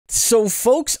So,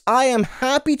 folks, I am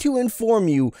happy to inform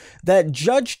you that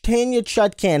Judge Tanya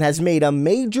Chutkaõ has made a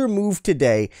major move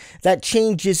today that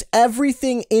changes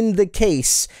everything in the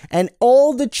case, and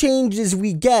all the changes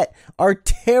we get are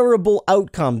terrible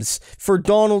outcomes for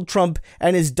Donald Trump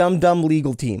and his dumb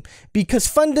legal team. Because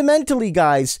fundamentally,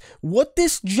 guys, what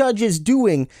this judge is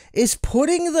doing is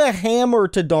putting the hammer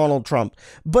to Donald Trump,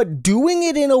 but doing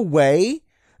it in a way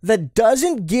that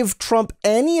doesn't give Trump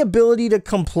any ability to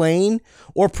complain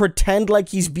or pretend like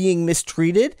he's being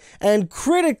mistreated, and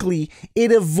critically,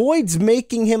 it avoids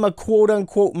making him a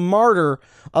quote-unquote martyr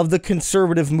of the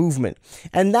conservative movement.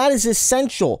 And that is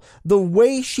essential, the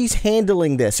way she's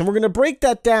handling this. And we're going to break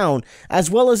that down, as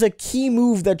well as a key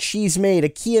move that she's made, a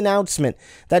key announcement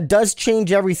that does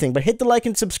change everything. But hit the like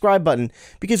and subscribe button,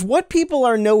 because what people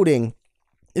are noting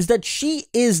is that she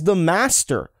is the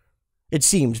master, it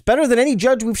seems, better than any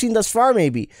judge we've seen thus far,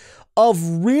 maybe,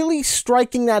 of really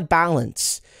striking that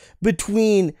balance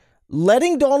between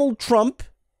letting Donald Trump,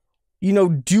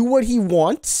 do what he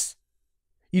wants,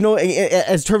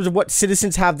 as terms of what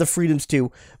citizens have the freedoms to,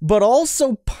 but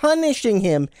also punishing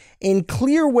him in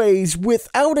clear ways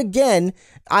without, again,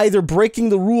 either breaking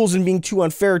the rules and being too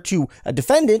unfair to a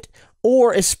defendant,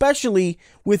 or especially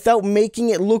without making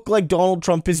it look like Donald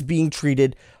Trump is being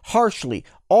treated harshly.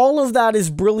 All of that is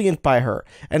brilliant by her.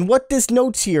 And what this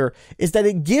notes here is that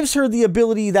it gives her the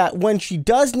ability that when she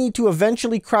does need to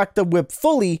eventually crack the whip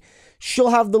fully, she'll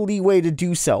have the leeway to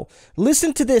do so.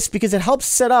 Listen to this, because it helps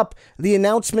set up the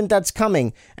announcement that's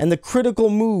coming and the critical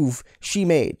move she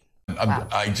made.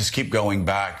 I just keep going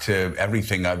back to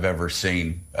everything I've ever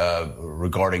seen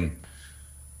regarding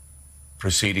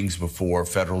proceedings before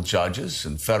federal judges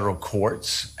and federal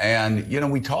courts. And,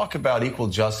 we talk about equal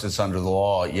justice under the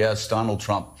law. Yes, Donald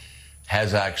Trump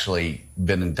has actually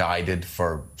been indicted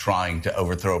for trying to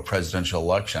overthrow a presidential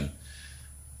election.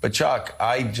 But Chuck,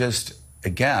 I just,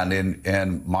 again,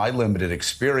 in my limited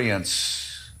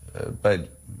experience,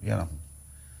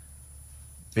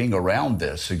 being around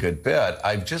this a good bit,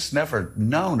 I've just never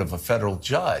known of a federal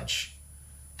judge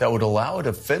that would allow a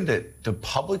defendant to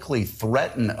publicly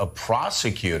threaten a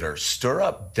prosecutor, stir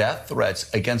up death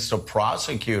threats against a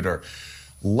prosecutor,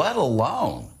 let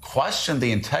alone question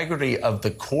the integrity of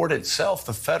the court itself,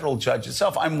 the federal judge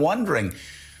itself. I'm wondering,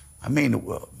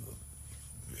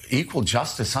 equal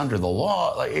justice under the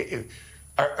law,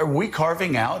 are we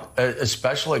carving out a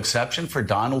special exception for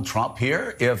Donald Trump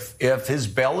here if his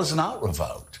bail is not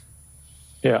revoked?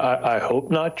 Yeah, I hope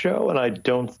not, Joe, and I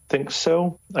don't think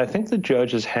so. I think the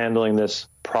judge is handling this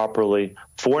properly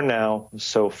for now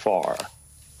so far,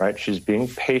 right? She's being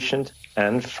patient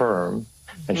and firm,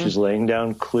 and she's laying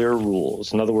down clear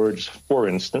rules. In other words, for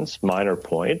instance, minor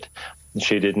point,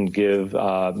 she didn't give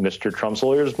Mr. Trump's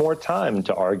lawyers more time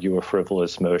to argue a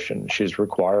frivolous motion. She's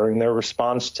requiring their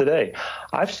response today.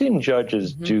 I've seen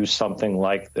judges do something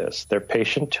like this. They're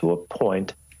patient to a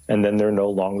point, and then they're no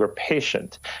longer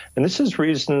patient. And this is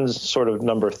reasons sort of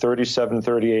number 37,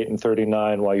 38, and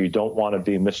 39 why you don't want to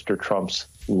be Mr. Trump's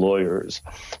lawyers,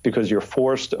 because you're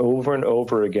forced over and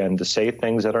over again to say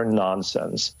things that are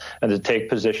nonsense and to take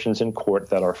positions in court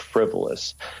that are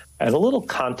frivolous. And a little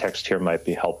context here might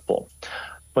be helpful.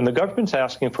 When the government's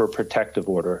asking for a protective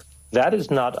order, that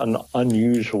is not an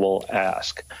unusual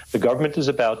ask. The government is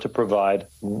about to provide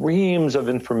reams of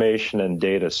information and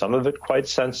data, some of it quite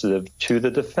sensitive, to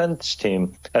the defense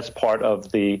team as part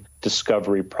of the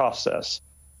discovery process.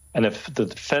 And if the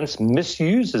defense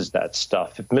misuses that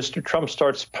stuff, if Mr. Trump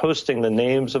starts posting the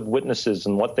names of witnesses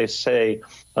and what they say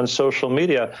on social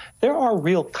media, there are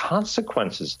real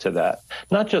consequences to that.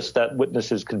 Not just that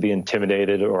witnesses could be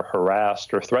intimidated or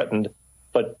harassed or threatened,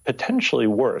 but potentially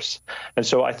worse. And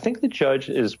so I think the judge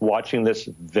is watching this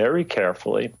very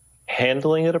carefully,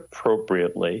 handling it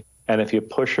appropriately. And if you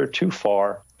push her too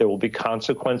far, there will be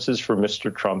consequences for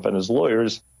Mr. Trump and his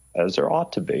lawyers, as there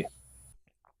ought to be.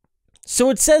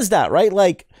 So it says that, right?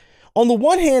 Like, on the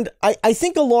one hand, I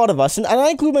think a lot of us, and I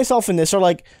include myself in this, are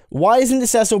like, why isn't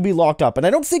this SOB locked up? And I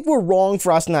don't think we're wrong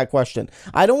for asking that question.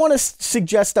 I don't want to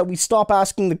suggest that we stop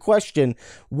asking the question,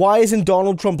 why isn't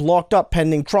Donald Trump locked up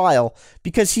pending trial?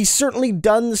 Because he's certainly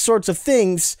done the sorts of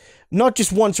things, not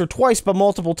just once or twice, but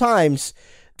multiple times,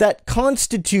 that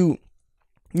constitute,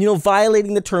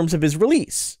 violating the terms of his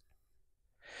release.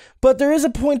 But there is a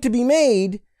point to be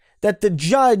made that the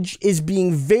judge is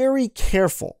being very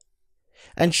careful.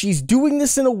 And she's doing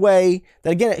this in a way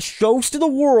that, again, it shows to the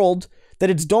world that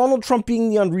it's Donald Trump being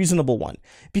the unreasonable one.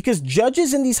 Because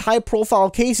judges in these high-profile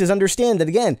cases understand that,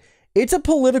 again, it's a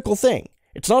political thing.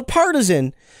 It's not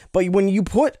partisan, but when you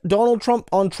put Donald Trump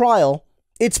on trial,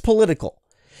 it's political.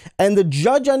 And the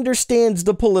judge understands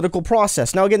the political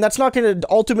process. Now, again, that's not going to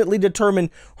ultimately determine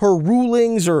her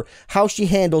rulings or how she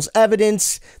handles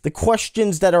evidence, the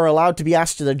questions that are allowed to be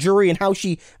asked to the jury, and how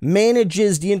she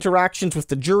manages the interactions with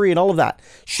the jury and all of that.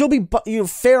 She'll be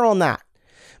fair on that.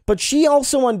 But she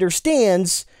also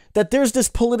understands that there's this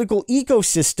political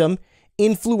ecosystem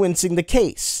influencing the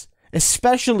case,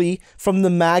 especially from the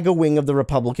MAGA wing of the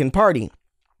Republican Party.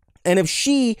 And if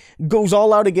she goes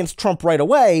all out against Trump right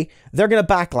away, they're going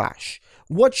to backlash.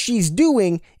 What she's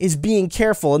doing is being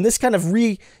careful. And this kind of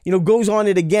goes on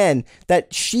it again,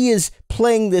 that she is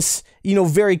playing this,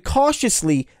 very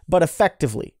cautiously, but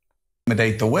effectively.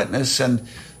 Intimidate the witness. And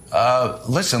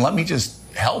listen, let me just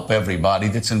help everybody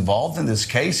that's involved in this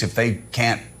case if they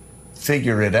can't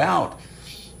figure it out.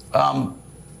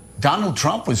 Donald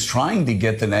Trump was trying to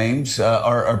get the names,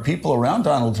 or people around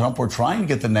Donald Trump were trying to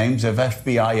get the names of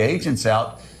FBI agents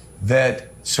out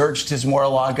that searched his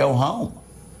Mar-a-Lago home,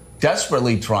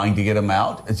 desperately trying to get them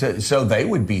out so they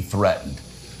would be threatened.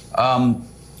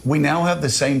 We now have the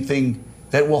same thing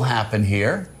that will happen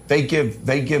here. They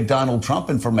give Donald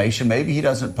Trump information. Maybe he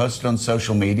doesn't post it on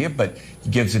social media, but he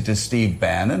gives it to Steve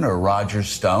Bannon or Roger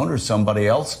Stone or somebody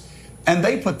else, and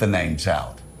they put the names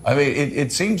out. I mean,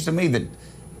 it seems to me that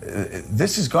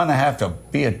this is going to have to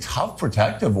be a tough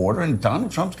protective order, and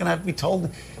Donald Trump's going to have to be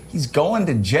told he's going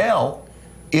to jail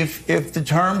if the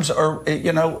terms are,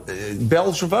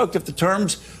 bail's revoked, if the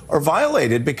terms are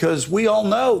violated, because we all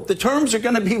know the terms are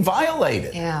going to be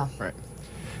violated. Yeah. Right.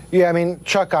 Yeah, I mean,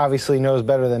 Chuck obviously knows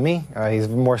better than me. He's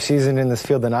more seasoned in this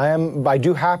field than I am. But I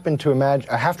do have to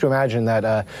imagine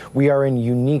that we are in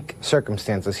unique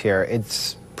circumstances here.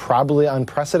 It's probably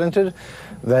unprecedented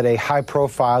that a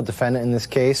high-profile defendant in this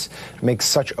case makes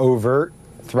such overt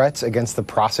threats against the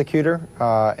prosecutor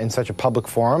in such a public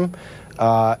forum.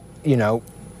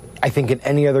 I think in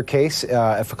any other case,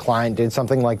 if a client did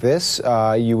something like this,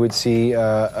 you would see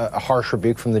a harsh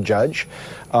rebuke from the judge.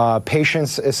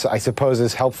 Patience, I suppose,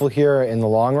 is helpful here in the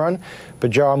long run.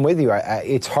 But, Joe, I'm with you.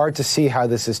 It's hard to see how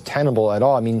this is tenable at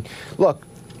all. I mean, look,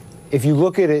 if you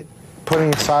look at it,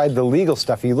 putting aside the legal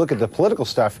stuff, you look at the political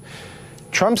stuff,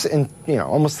 Trump's,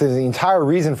 almost the entire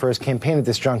reason for his campaign at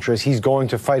this juncture is he's going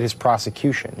to fight his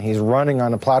prosecution. He's running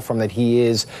on a platform that he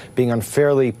is being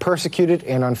unfairly persecuted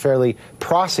and unfairly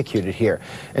prosecuted here.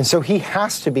 And so he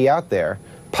has to be out there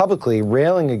publicly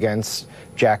railing against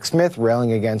Jack Smith,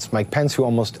 railing against Mike Pence, who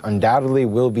almost undoubtedly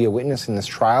will be a witness in this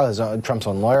trial. Trump's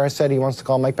own lawyer has said he wants to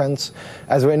call Mike Pence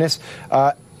as a witness.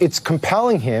 It's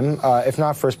compelling him, if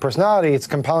not for his personality, it's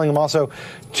compelling him also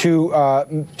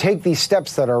to take these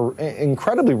steps that are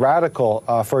incredibly radical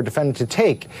for a defendant to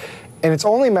take. And it's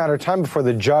only a matter of time before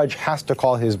the judge has to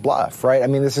call his bluff, right? I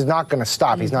mean, this is not going to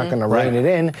stop. He's not going to rein it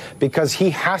in because he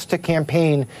has to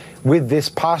campaign with this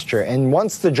posture. And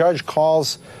once the judge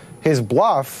calls his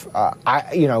bluff,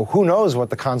 who knows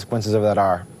what the consequences of that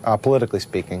are, politically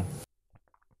speaking.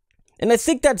 And I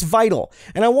think that's vital.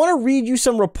 And I want to read you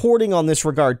some reporting on this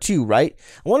regard too, right?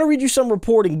 I want to read you some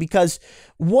reporting because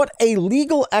what a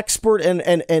legal expert and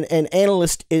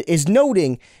analyst is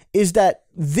noting is that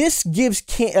this gives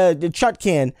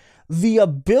Chutkaõ the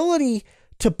ability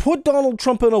to put Donald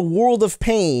Trump in a world of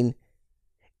pain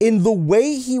in the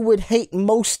way he would hate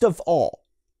most of all,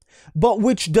 but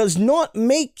which does not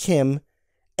make him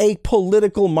a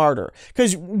political martyr.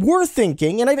 Because we're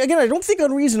thinking, and I don't think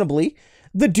unreasonably,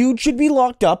 the dude should be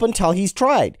locked up until he's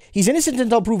tried. He's innocent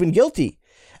until proven guilty.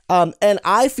 And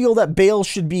I feel that bail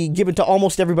should be given to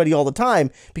almost everybody all the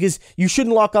time because you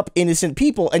shouldn't lock up innocent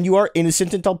people and you are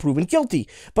innocent until proven guilty.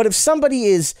 But if somebody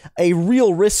is a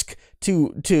real risk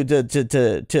to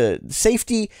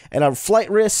safety and a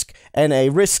flight risk and a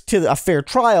risk to a fair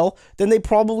trial, then they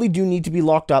probably do need to be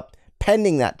locked up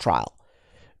pending that trial.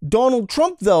 Donald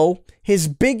Trump, though, his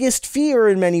biggest fear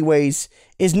in many ways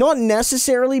is not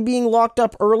necessarily being locked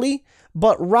up early,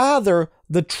 but rather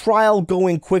the trial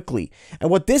going quickly. And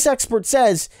what this expert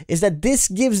says is that this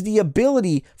gives the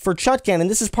ability for Chutkaõ, and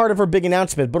this is part of her big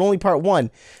announcement, but only part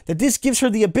one, that this gives her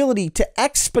the ability to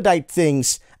expedite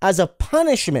things as a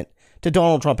punishment to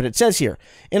Donald Trump. And it says here,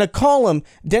 in a column,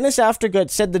 Dennis Aftergut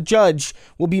said the judge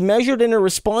will be measured in her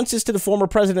responses to the former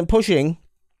president pushing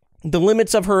the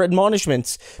limits of her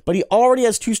admonishments, but he already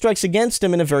has 2 strikes against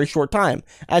him in a very short time.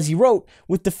 As he wrote,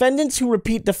 with defendants who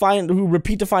repeat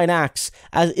defiant acts,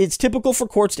 as it's typical for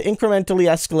courts to incrementally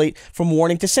escalate from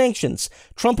warning to sanctions.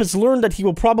 Trump has learned that he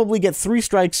will probably get 3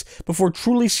 strikes before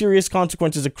truly serious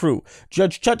consequences accrue.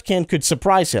 Judge Chutkaõ could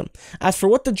surprise him. As for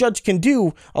what the judge can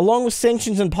do, along with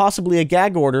sanctions and possibly a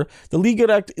gag order, the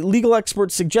legal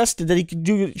expert suggested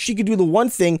that she could do the one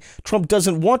thing Trump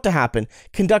doesn't want to happen: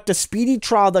 conduct a speedy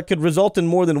trial that could result in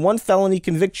more than one felony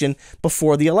conviction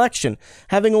before the election.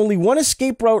 Having only one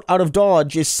escape route out of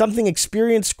Dodge is something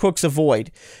experienced crooks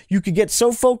avoid. You could get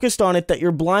so focused on it that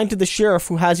you're blind to the sheriff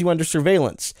who has you under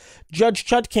surveillance. Judge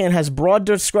Chutkaо has broad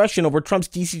discretion over Trump's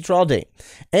D.C. trial date.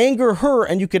 Anger her,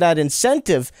 and you could add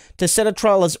incentive to set a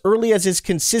trial as early as is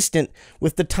consistent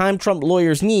with the time Trump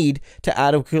lawyers need to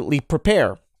adequately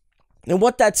prepare. And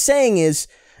what that's saying is,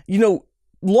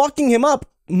 locking him up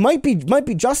might be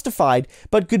justified,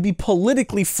 but could be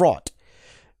politically fraught.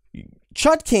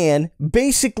 Chutkaо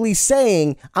basically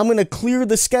saying, I'm going to clear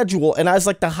the schedule, and as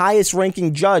like the highest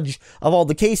ranking judge of all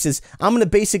the cases, I'm going to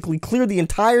basically clear the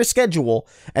entire schedule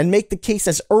and make the case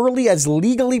as early as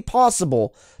legally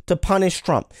possible to punish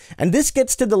Trump. And this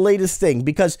gets to the latest thing,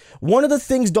 because one of the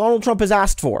things Donald Trump has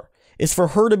asked for is for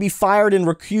her to be fired and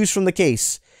recused from the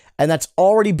case, and that's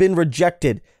already been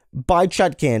rejected by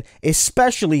Chutkaå,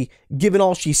 especially given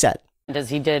all she said. As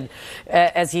he did,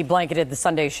 as he blanketed the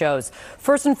Sunday shows.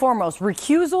 First and foremost,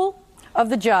 recusal of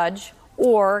the judge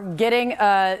or getting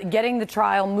the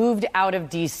trial moved out of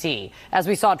D.C. As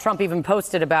we saw, Trump even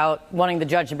posted about wanting the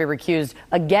judge to be recused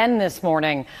again this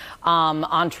morning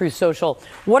on Truth Social.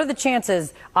 What are the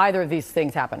chances either of these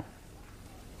things happen?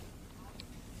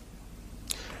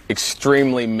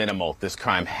 Extremely minimal. This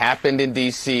crime happened in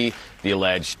D.C. The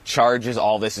alleged charges,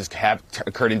 all this has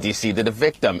occurred in D.C. The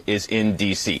victim is in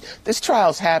D.C. This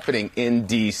trial's happening in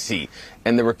D.C.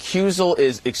 and the recusal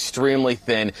is extremely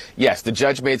thin. Yes, the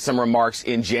judge made some remarks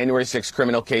in January 6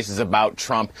 criminal cases about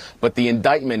Trump, but the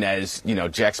indictment, as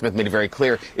Jack Smith made it very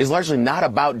clear, is largely not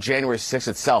about January 6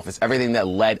 itself. It's everything that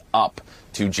led up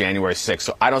to January 6.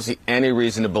 So I don't see any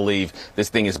reason to believe this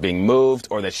thing is being moved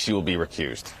or that she will be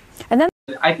recused. And then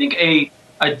I think a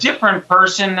different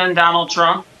person than Donald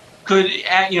Trump could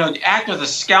act with a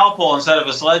scalpel instead of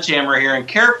a sledgehammer here and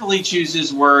carefully choose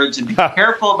his words and be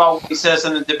careful about what he says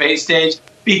on the debate stage.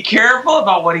 Be careful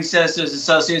about what he says to his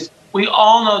associates. We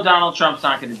all know Donald Trump's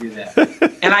not going to do that.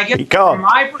 And I guess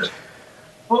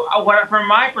from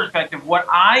my perspective, what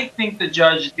I think the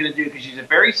judge is going to do, because she's a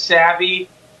very savvy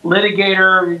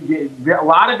litigator, a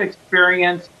lot of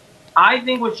experience, I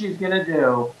think what she's going to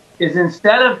do is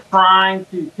instead of trying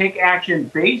to take action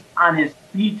based on his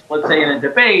speech, let's say in a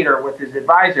debate or with his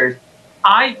advisors,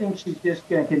 I think she's just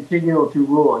going to continue to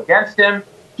rule against him.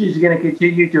 She's going to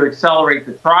continue to accelerate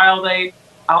the trial date.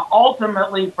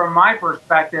 Ultimately, from my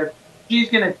perspective,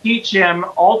 she's going to teach him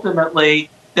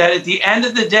ultimately that at the end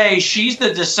of the day, she's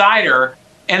the decider,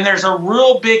 and there's a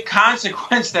real big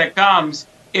consequence that comes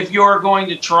if you're going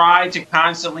to try to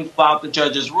constantly flout the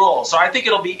judge's rule. So I think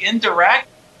it'll be indirect.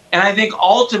 And I think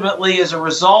ultimately, as a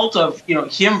result of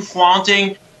him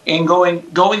flaunting and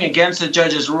going against the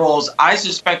judge's rules, I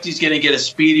suspect he's going to get a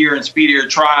speedier and speedier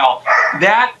trial.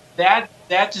 That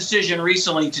decision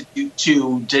recently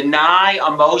to deny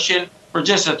a motion for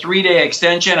just a 3-day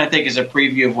extension, I think, is a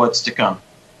preview of what's to come.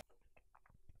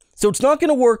 So it's not going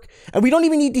to work, and we don't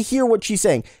even need to hear what she's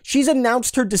saying. She's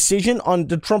announced her decision on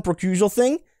the Trump recusal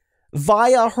thing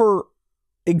via her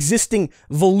existing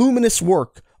voluminous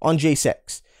work on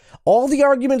J6. All the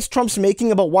arguments Trump's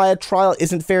making about why a trial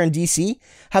isn't fair in D.C.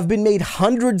 have been made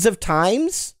hundreds of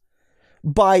times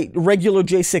by regular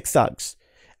J6 thugs.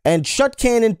 And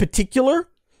Chutkaå in particular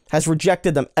has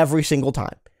rejected them every single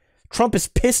time. Trump is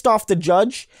pissed off the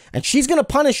judge, and she's going to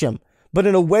punish him, but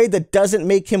in a way that doesn't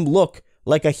make him look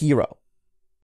like a hero.